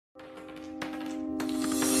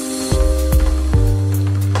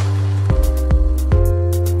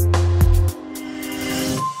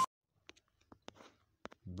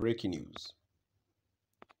Breaking news.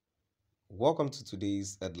 Welcome to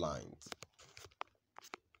today's headlines.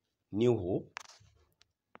 New hope.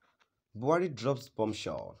 Buhari drops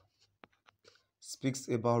bombshell. Speaks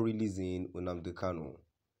about releasing Nnamdi Kanu.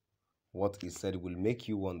 What he said will make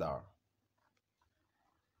you wonder.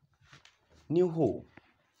 New hope.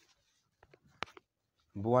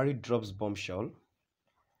 Buhari drops bombshell.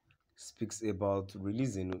 Speaks about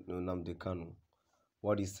releasing Nnamdi Kanu.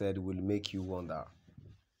 What he said will make you wonder.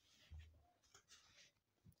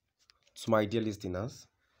 To my dear listeners,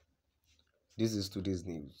 this is today's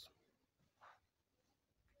news.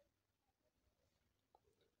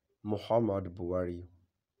 Muhammad Buhari,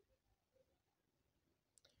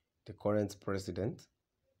 the current president,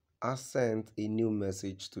 has sent a new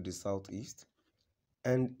message to the Southeast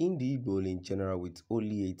and in the Igbo in general with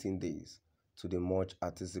only 18 days to the much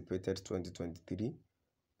anticipated 2023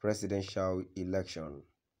 presidential election.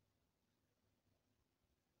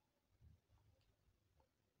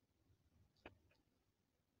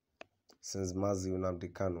 Since Mazi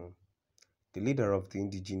Nnamdi Kanu, the leader of the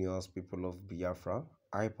indigenous people of Biafra,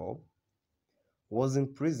 IPOB, was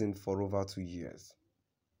imprisoned for over 2 years.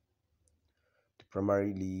 The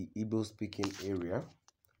primarily Igbo-speaking area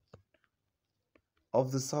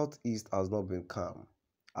of the Southeast has not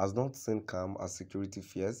seen calm as security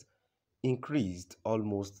fears increased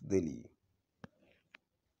almost daily.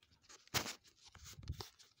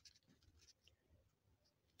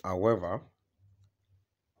 However,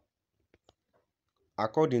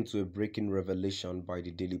 according to a breaking revelation by the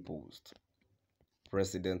Daily Post,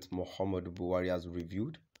 President Muhammadu Buhari has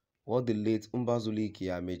reviewed what the late Mbazuli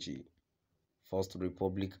Amechi, First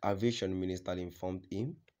Republic Aviation Minister, informed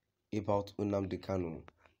him about Nnamdi Kanu,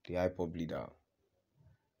 the IPOB leader.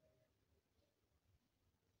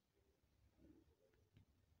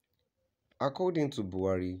 According to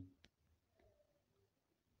Buhari,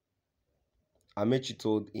 Amechi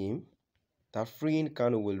told him that freeing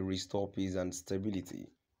Kanu will restore peace and stability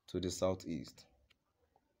to the Southeast.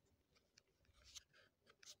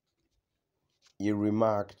 He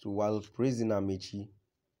remarked while praising Amechi,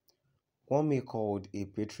 one may called a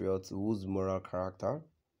patriot whose moral character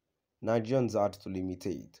Nigerians had to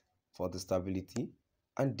imitate for the stability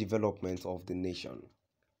and development of the nation.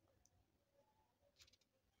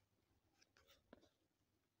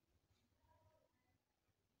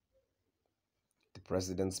 The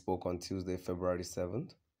president spoke on Tuesday, February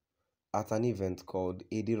 7th, at an event called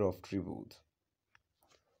A Day of Tribute,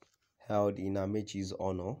 held in Amechi's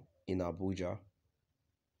honor in Abuja.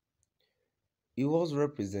 He was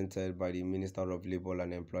represented by the Minister of Labour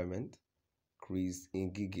and Employment, Chris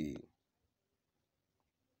Ngige.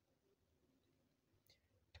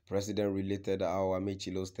 The president related how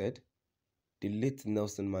Amechi hosted the late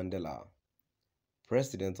Nelson Mandela,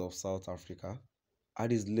 President of South Africa,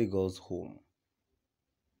 at his Lagos home.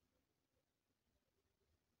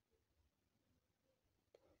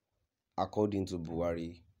 According to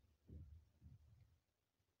Buhari,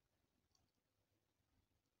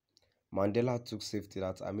 Mandela took safety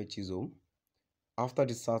at Amechi's home after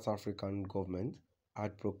the South African government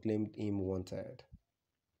had proclaimed him wanted.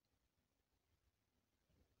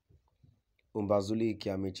 Mbazuli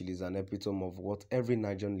Amechi is an epitome of what every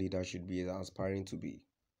Nigerian leader should be aspiring to be,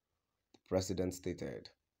 the president stated.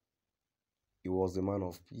 He was a man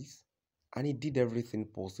of peace, and he did everything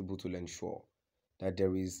possible to ensure that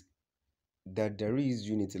there is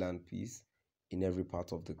unity and peace in every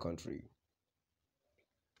part of the country.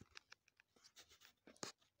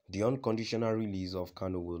 The unconditional release of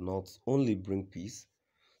Kanu will not only bring peace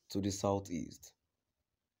to the Southeast,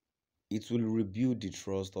 it will rebuild the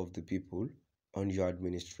trust of the people on your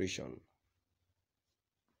administration.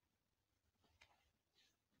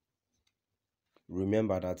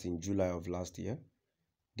 Remember that in July of last year,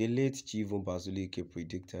 the late Chief Mbazuli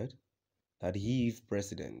predicted that if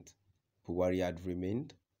President Buhari had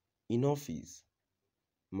remained in office,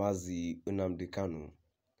 Mazi Nnamdi Kanu,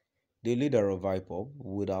 the leader of IPOB,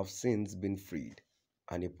 would have since been freed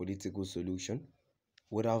and a political solution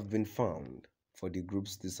would have been found for the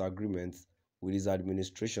group's disagreements with his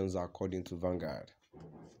administrations, according to Vanguard.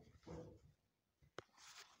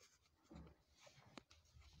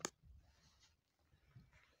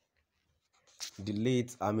 The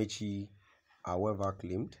late Amechi, however,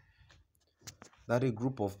 claimed that a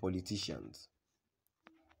group of politicians,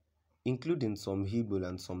 including some Igbo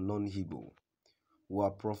and some non-Igbo, who are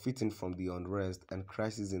profiting from the unrest and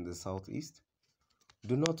crisis in the Southeast,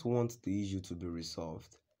 do not want the issue to be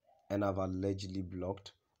resolved and have allegedly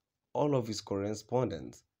blocked all of his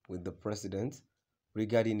correspondence with the president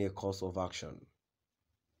regarding a course of action.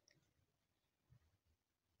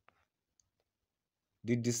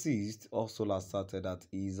 The deceased also asserted that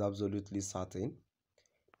he is absolutely certain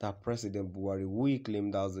that President Buhari, who he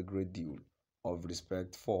claimed has a great deal of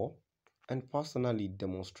respect for, and personally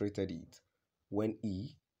demonstrated it when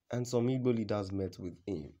he and some Igbo leaders met with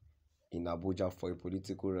him in Abuja for a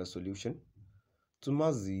political resolution to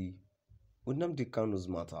Mazi Nnamdi Kanu's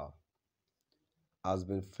matter, has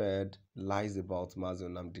been fed lies about Mazi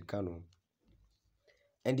Nnamdi Kanu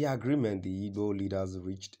and the agreement the Igbo leaders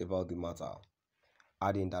reached about the matter,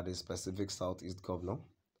 adding that a specific Southeast governor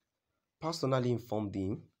personally informed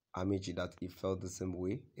him, Amaechi, that he felt the same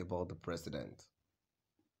way about the president.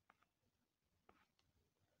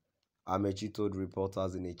 Amaechi told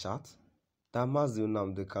reporters in a chat that Mazi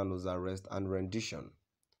Nnamdi Kanu's arrest and rendition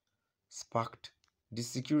sparked the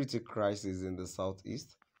security crisis in the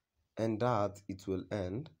Southeast and that it will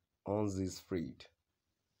end once he is freed.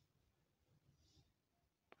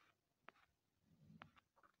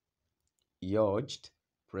 He urged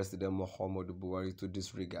President Muhammadu Buhari to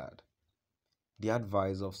disregard the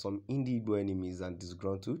advice of some Igbo enemies and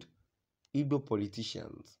disgruntled Igbo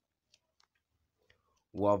politicians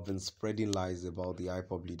who have been spreading lies about the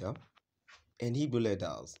IPOB leader and Igbo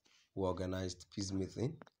leaders who organized peace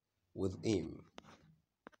meeting with him.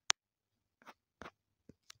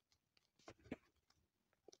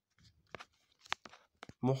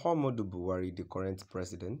 Muhammadu Buhari, the current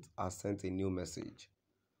president, has sent a new message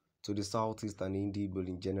to the Southeast and Igbo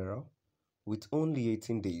in general, with only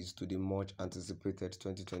 18 days to the much anticipated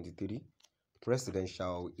 2023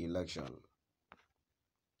 presidential election.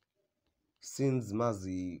 Since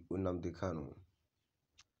Mazi Nnamdi Kanu,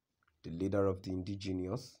 the leader of the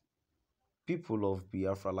indigenous people of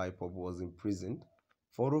Biafra IPOB, was imprisoned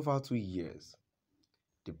for over 2 years,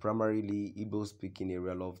 the primarily Igbo-speaking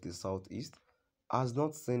area of the Southeast has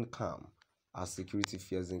not seen calm as security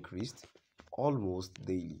fears increased almost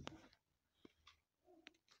daily.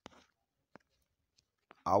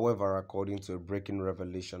 However, according to a breaking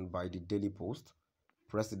revelation by the Daily Post,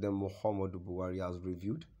 President Muhammadu Buhari has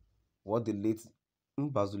reviewed what the late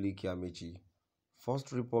Mbazulike Amaechi,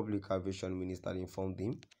 First Republic Aviation Minister, informed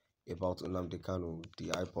him about Nnamdi Kanu, the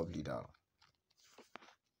IPOB leader.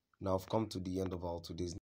 Now I've come to the end of our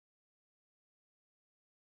today's